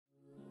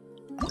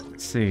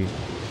Let's see.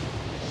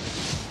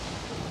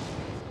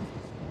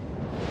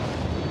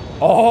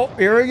 Oh,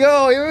 here we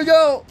go. Here we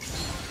go.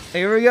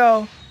 Here we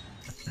go.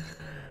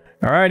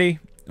 Alrighty.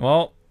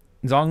 Well,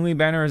 Zhongli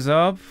banner is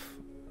up.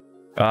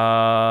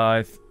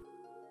 It's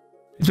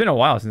been a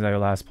while since I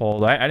last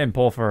pulled. I didn't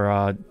pull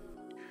for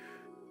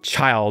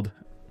Child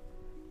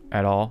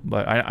at all,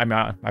 but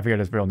I forget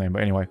his real name.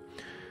 But anyway,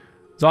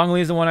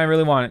 Zhongli is the one I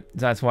really want.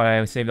 That's why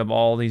I saved up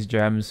all these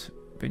gems,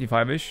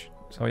 55-ish.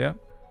 So yeah.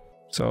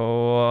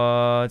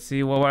 So let's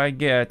see what I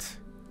get.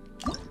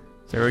 So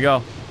here we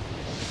go.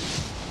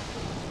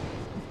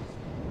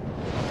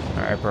 All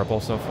right,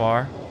 purple so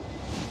far.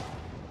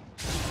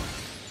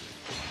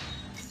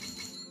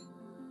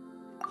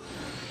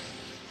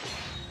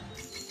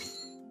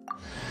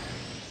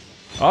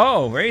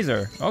 Oh,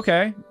 Razor.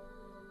 Okay.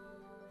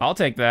 I'll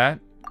take that.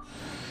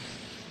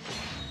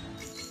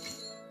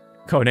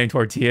 Codename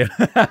Tortilla.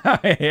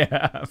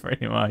 Yeah,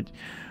 pretty much.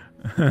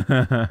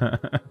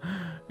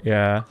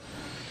 Yeah.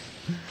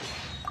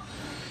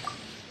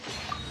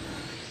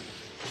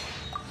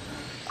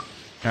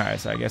 Alright,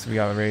 so I guess we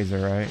got a Razor,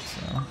 right?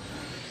 So.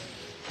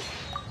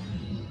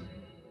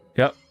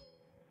 Yep.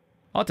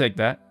 I'll take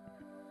that.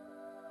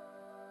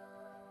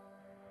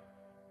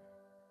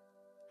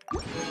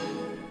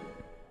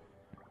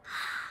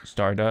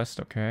 Stardust,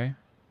 okay.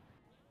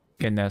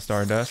 Getting that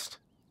Stardust.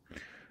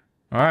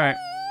 Alright.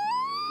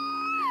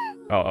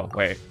 Oh,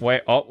 wait.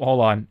 Oh,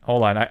 hold on.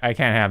 I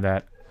can't have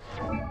that.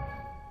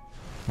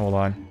 Hold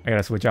on. I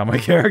gotta switch out my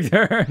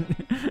character.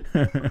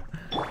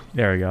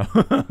 There we go.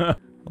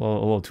 a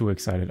little too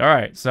excited.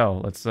 Alright,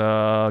 so let's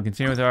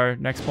continue with our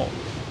next poll.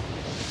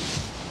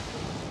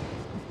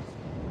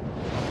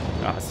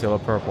 Ah, still a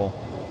purple.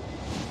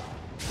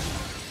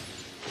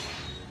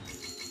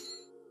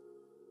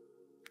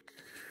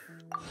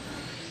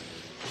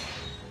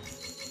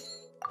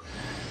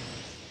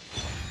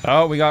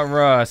 Oh, we got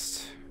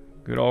Rust.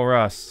 Good old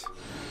Rust.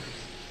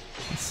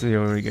 Let's see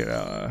what we get.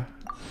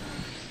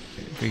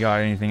 If we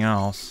got anything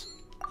else.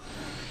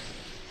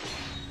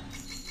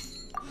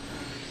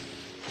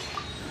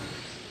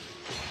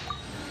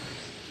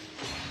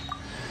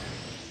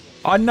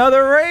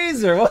 Another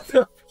Razor. What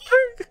the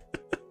fuck?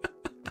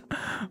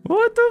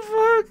 What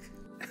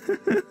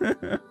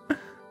the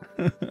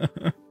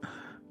fuck?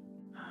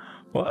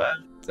 What?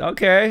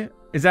 Okay.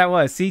 Is that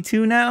what?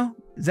 C2 now?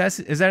 Is that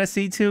a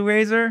C2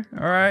 Razor?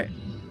 All right.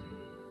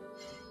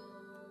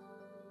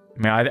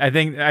 Man, I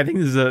think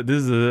this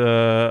is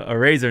a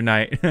Razor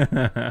night.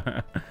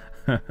 Oh,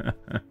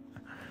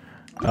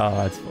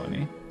 that's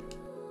funny.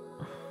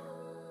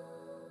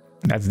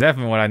 That's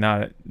definitely what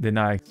I did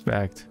not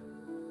expect.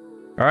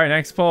 All right,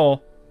 next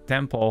poll.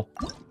 10 poll.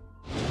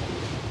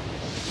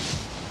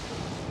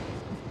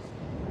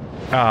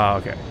 Oh,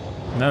 okay.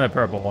 Another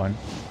purple one.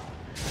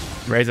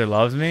 Razor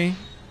loves me?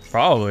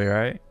 Probably,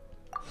 right?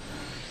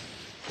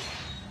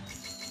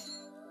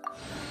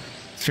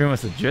 It's pretty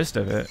much the gist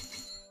of it.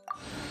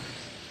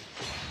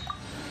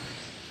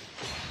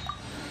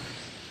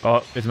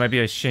 Oh, this might be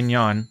a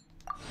Xinyan.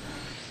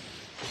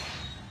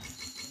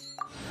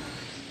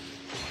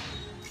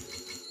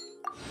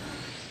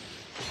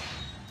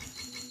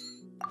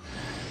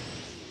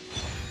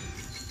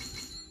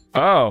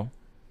 Oh.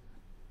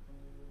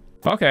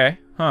 Okay,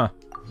 huh.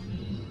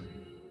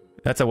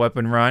 That's a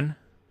weapon run.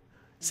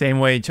 Same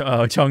way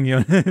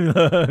Chongyun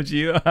loves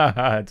you.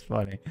 It's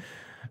funny.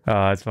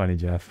 Oh, it's funny,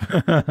 Jeff.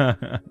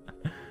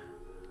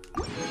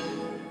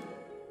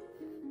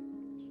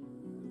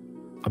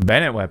 A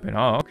Bennett weapon.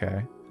 Oh,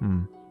 okay.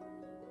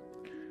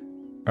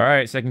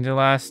 Alright, second to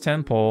last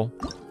 10 pull.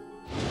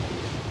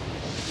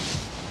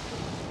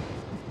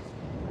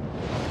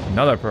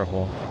 Another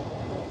purple.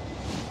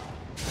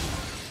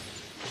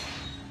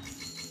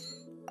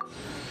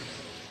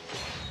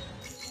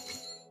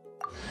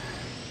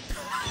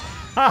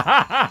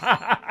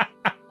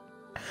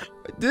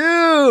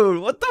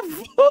 Dude, what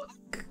the fuck?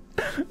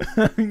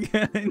 I'm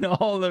getting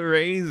all the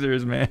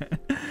razors, man.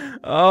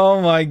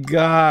 Oh my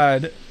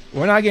god.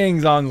 We're not getting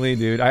Zhongli,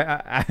 dude.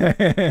 I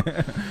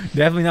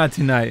definitely not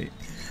tonight.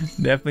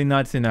 Definitely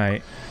not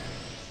tonight.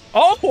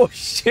 Oh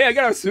shit! I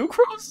got a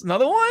Sucrose.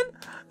 Another one?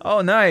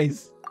 Oh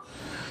nice.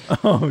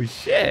 Oh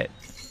shit.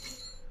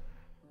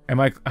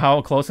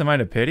 How close am I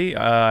to pity?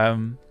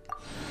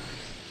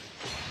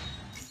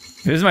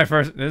 This is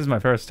my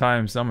first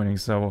time summoning,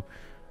 so.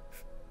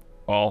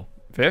 Well,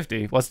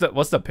 50. What's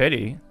the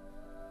pity?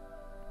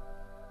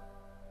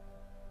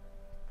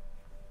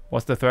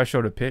 What's the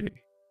threshold of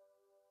pity?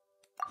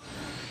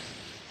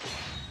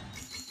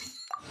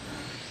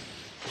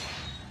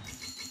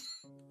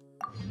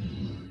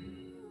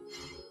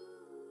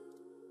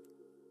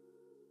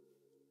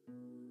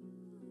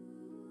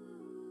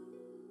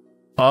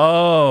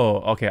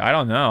 Oh, okay. I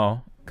don't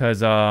know,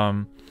 cause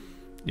yeah,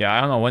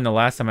 I don't know when the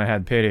last time I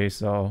had pity,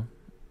 so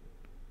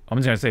I'm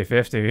just gonna say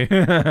 50,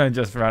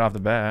 just right off the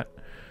bat.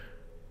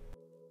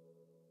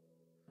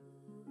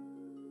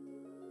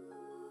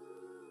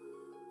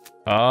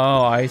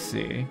 Oh, I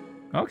see.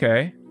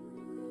 Okay,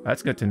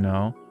 that's good to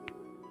know.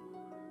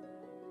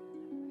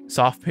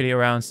 Soft pity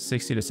around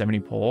 60 to 70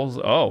 pulls.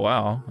 Oh,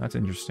 wow. That's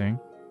interesting.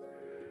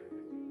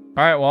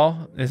 All right,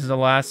 well, this is the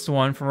last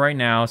one for right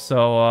now.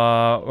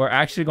 So we're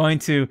actually going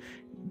to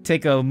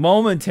take a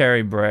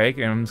momentary break,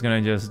 and I'm just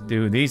going to just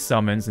do these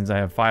summons since I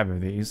have 5 of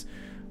these.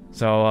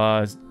 So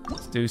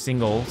let's do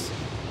singles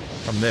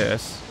from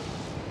this.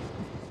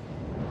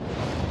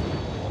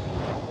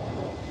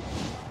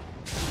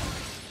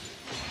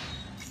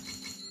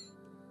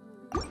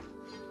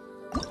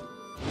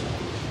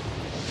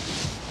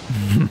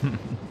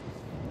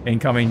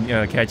 Incoming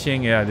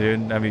catching, yeah,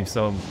 dude, that'd be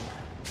so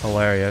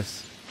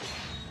hilarious.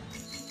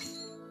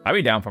 I'd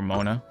be down for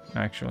Mona,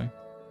 actually,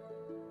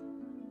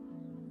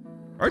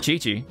 or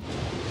Chi-Chi.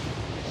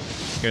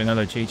 Get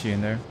another Chi-Chi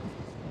in there.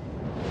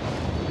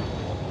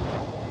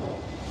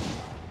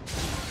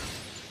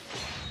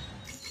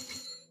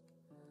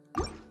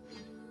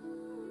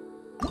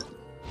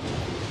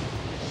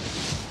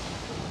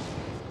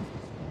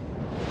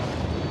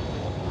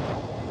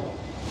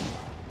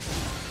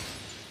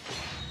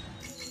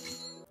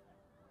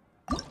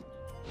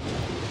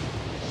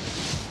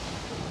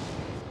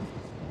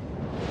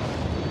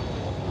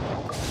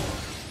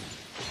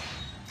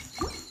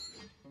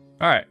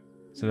 All right,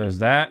 so there's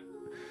that.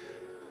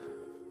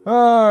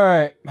 All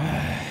right,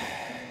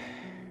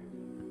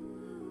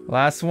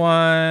 last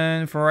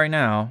one for right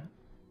now.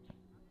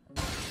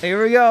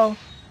 Here we go.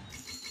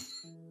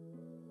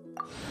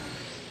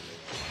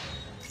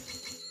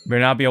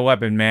 Better not be a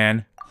weapon,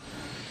 man.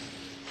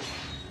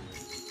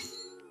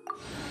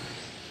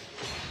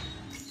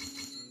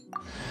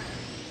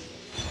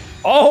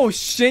 Oh,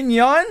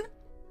 Xinyan?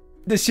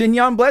 The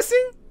Xinyan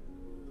blessing?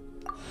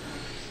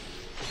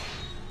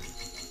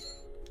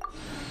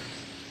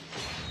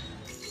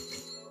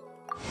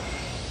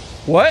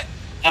 What?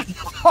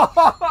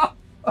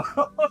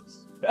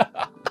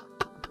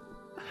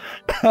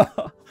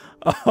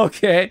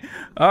 Okay.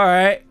 All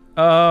right.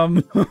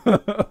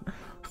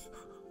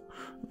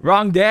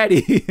 Wrong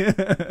daddy.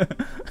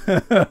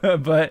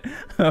 But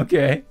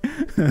okay.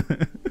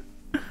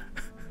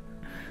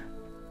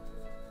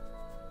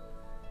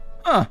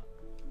 Huh.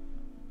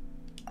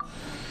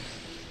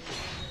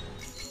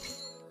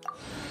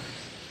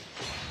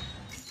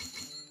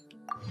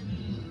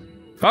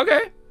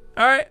 Okay.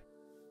 All right.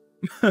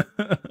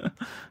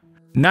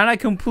 Not a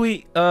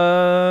complete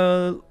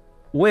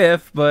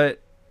whiff,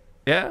 but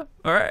yeah,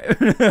 all right.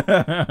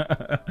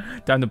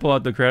 Time to pull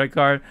out the credit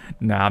card.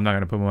 Nah, I'm not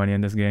gonna put money in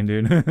this game,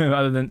 dude.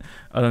 other than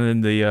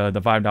the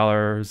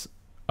 $5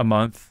 a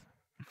month.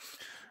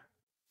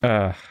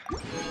 Yeah,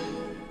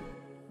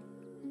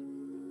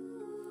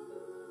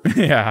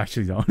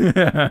 actually don't.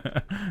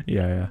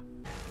 Yeah.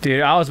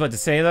 Dude, I was about to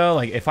say though,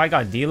 like if I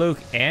got Diluc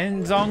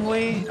and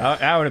Zhongli,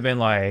 that would have been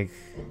like,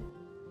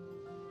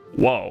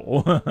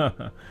 whoa.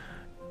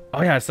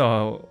 Oh yeah,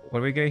 so what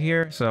do we get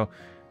here? So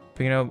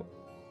picking up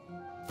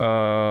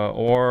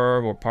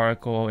orb or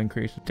particle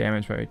increase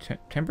damage by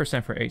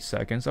 10% for 8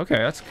 seconds. Okay,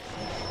 that's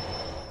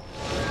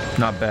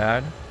not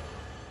bad.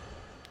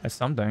 That's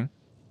something.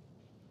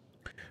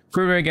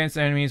 Crit rate against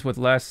enemies with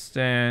less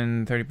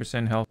than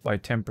 30% health by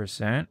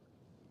 10%.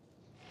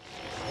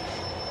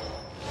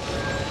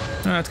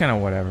 That's kind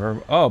of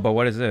whatever. Oh, but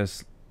what is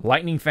this?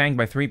 Lightning Fang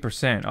by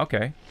 3%.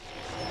 Okay.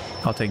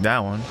 I'll take that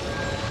one.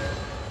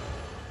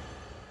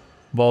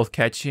 Both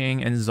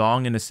catching and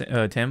Zong in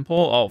the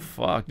temple. Oh,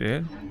 fuck,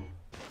 dude.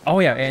 Oh,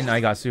 yeah, and I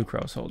got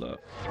Sucrose. Hold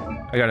up.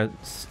 I got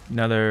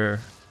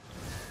another...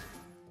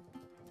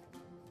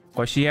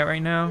 What's she at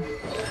right now?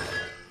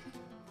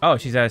 Oh,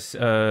 she's at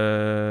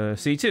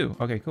C2.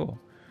 Okay, cool.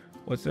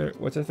 What's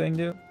her thing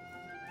do?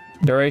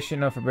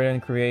 Duration of Forbidden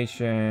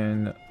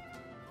Creation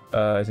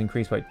is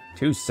increased by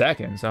 2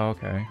 seconds. Oh,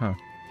 okay, huh.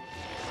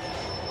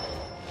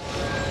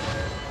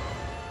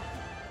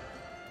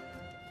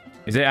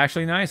 Is it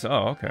actually nice?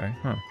 Oh, okay,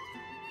 huh.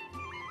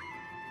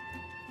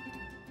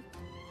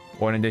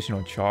 1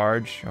 additional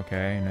charge.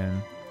 Okay, and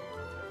then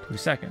 2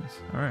 seconds.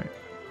 All right.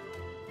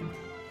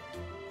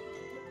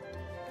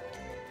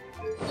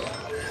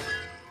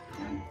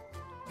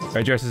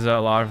 Addresses a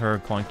lot of her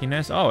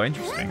clunkiness. Oh,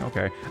 interesting.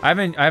 Okay, I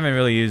haven't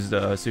really used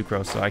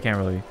Sucrose, so I can't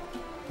really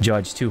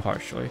judge too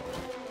harshly.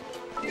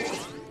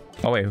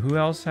 Oh wait, who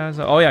else has?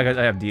 Oh yeah, I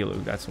have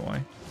Diluc. That's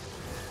why.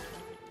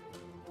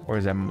 Where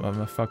is that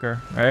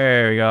motherfucker?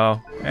 There we go.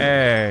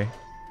 Hey.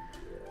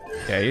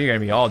 Yeah, you're gonna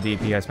be all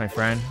DPS, my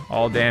friend.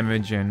 All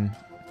damage and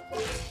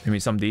maybe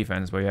some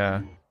defense, but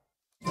yeah.